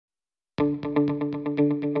Hey,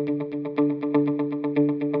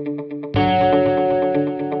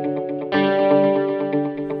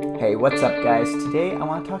 what's up guys? Today I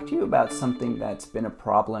want to talk to you about something that's been a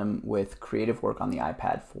problem with creative work on the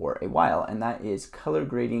iPad for a while, and that is color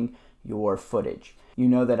grading your footage. You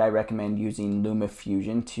know that I recommend using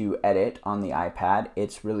LumaFusion to edit on the iPad.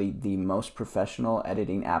 It's really the most professional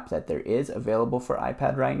editing app that there is available for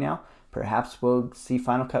iPad right now. Perhaps we'll see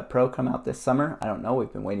Final Cut Pro come out this summer. I don't know,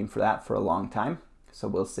 we've been waiting for that for a long time, so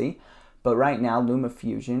we'll see. But right now,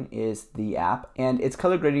 LumaFusion is the app, and its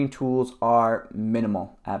color grading tools are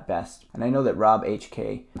minimal at best. And I know that Rob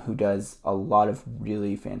HK, who does a lot of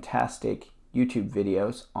really fantastic YouTube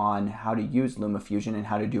videos on how to use LumaFusion and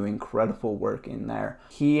how to do incredible work in there,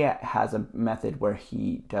 he has a method where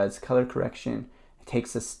he does color correction,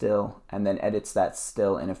 takes a still, and then edits that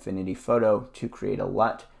still in Affinity Photo to create a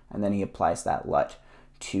LUT, and then he applies that LUT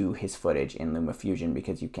to his footage in LumaFusion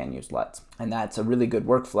because you can use LUTs. And that's a really good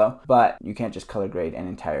workflow, but you can't just color grade an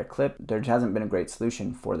entire clip. There hasn't been a great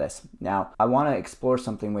solution for this. Now, I want to explore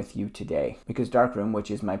something with you today because Darkroom,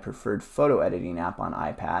 which is my preferred photo editing app on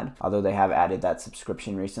iPad, although they have added that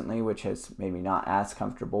subscription recently, which has made me not as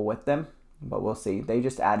comfortable with them, but we'll see. They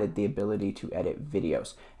just added the ability to edit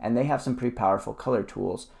videos, and they have some pretty powerful color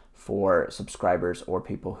tools for subscribers or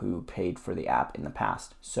people who paid for the app in the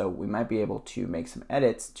past. So we might be able to make some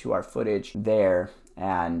edits to our footage there,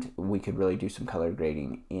 and we could really do some color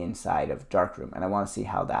grading inside of Darkroom. And I want to see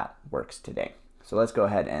how that works today. So let's go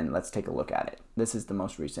ahead and let's take a look at it. This is the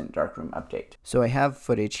most recent Darkroom update. So I have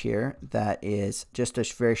footage here that is just a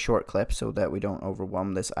very short clip so that we don't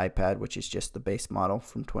overwhelm this iPad, which is just the base model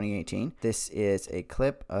from 2018. This is a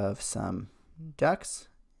clip of some ducks,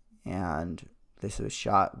 and this was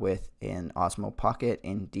shot with an Osmo Pocket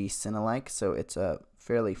in D-Cinelike, so it's a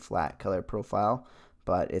fairly flat color profile,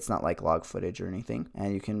 but it's not like log footage or anything.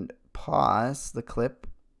 And you can pause the clip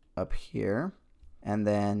up here, and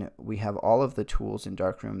then we have all of the tools in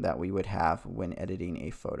Darkroom that we would have when editing a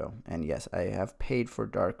photo. And yes, I have paid for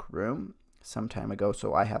Darkroom some time ago,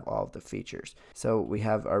 so I have all of the features. So we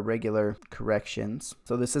have our regular corrections.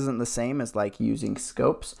 So this isn't the same as like using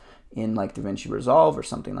scopes in like DaVinci Resolve or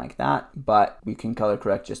something like that, but we can color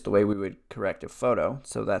correct just the way we would correct a photo.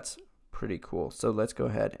 So that's pretty cool. So let's go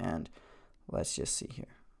ahead and let's just see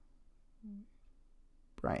here.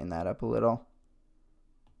 Brighten that up a little.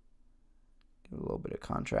 Give it a little bit of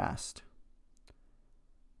contrast.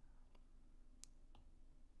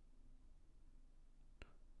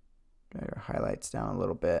 Drag our highlights down a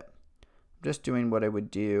little bit. I'm just doing what I would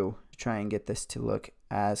do to try and get this to look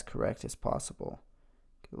as correct as possible.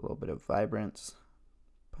 Give it a little bit of vibrance,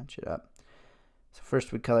 punch it up. So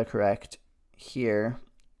first we color correct here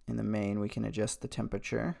in the main. We can adjust the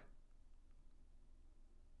temperature.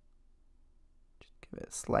 Just give it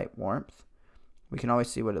a slight warmth. We can always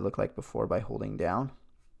see what it looked like before by holding down.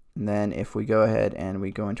 And then if we go ahead and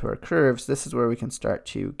we go into our curves, this is where we can start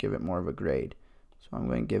to give it more of a grade. So I'm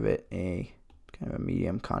going to give it a kind of a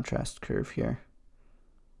medium contrast curve here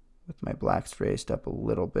with my blacks raised up a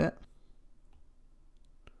little bit.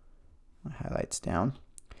 My highlights down.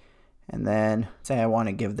 And then say I want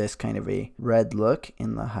to give this kind of a red look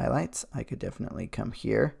in the highlights, I could definitely come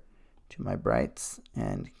here to my brights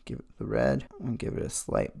and give it the red and give it a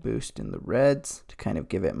slight boost in the reds to kind of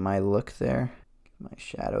give it my look there. Give my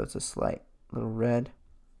shadows a slight little red.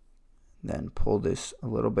 Then pull this a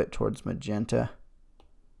little bit towards magenta.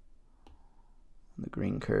 The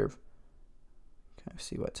green curve. Kind of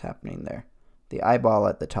see what's happening there. The eyeball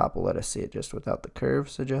at the top will let us see it just without the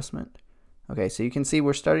curves adjustment. Okay, so you can see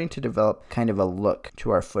we're starting to develop kind of a look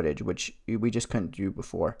to our footage, which we just couldn't do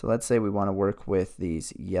before. So let's say we want to work with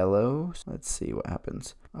these yellows. Let's see what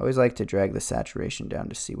happens. I always like to drag the saturation down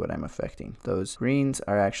to see what I'm affecting. Those greens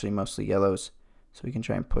are actually mostly yellows, so we can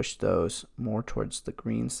try and push those more towards the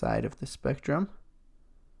green side of the spectrum.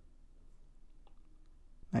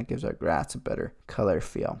 That gives our grass a better color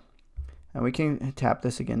feel. And we can tap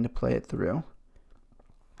this again to play it through.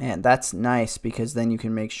 And that's nice because then you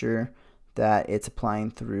can make sure that it's applying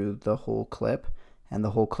through the whole clip, and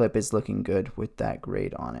the whole clip is looking good with that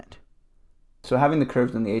grade on it. So having the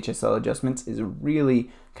curves and the HSL adjustments is really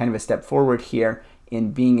kind of a step forward here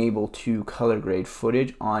in being able to color grade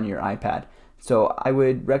footage on your iPad. So I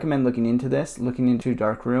would recommend looking into this, looking into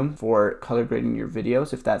Darkroom for color grading your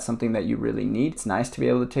videos if that's something that you really need. It's nice to be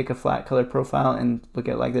able to take a flat color profile and look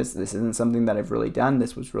at it like this. This isn't something that I've really done.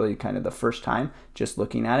 This was really kind of the first time just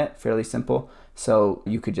looking at it, fairly simple. So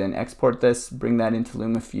you could then export this, bring that into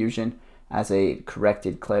LumaFusion as a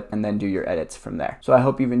corrected clip, and then do your edits from there. So I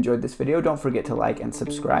hope you've enjoyed this video. Don't forget to like and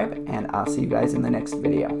subscribe, and I'll see you guys in the next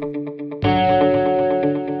video.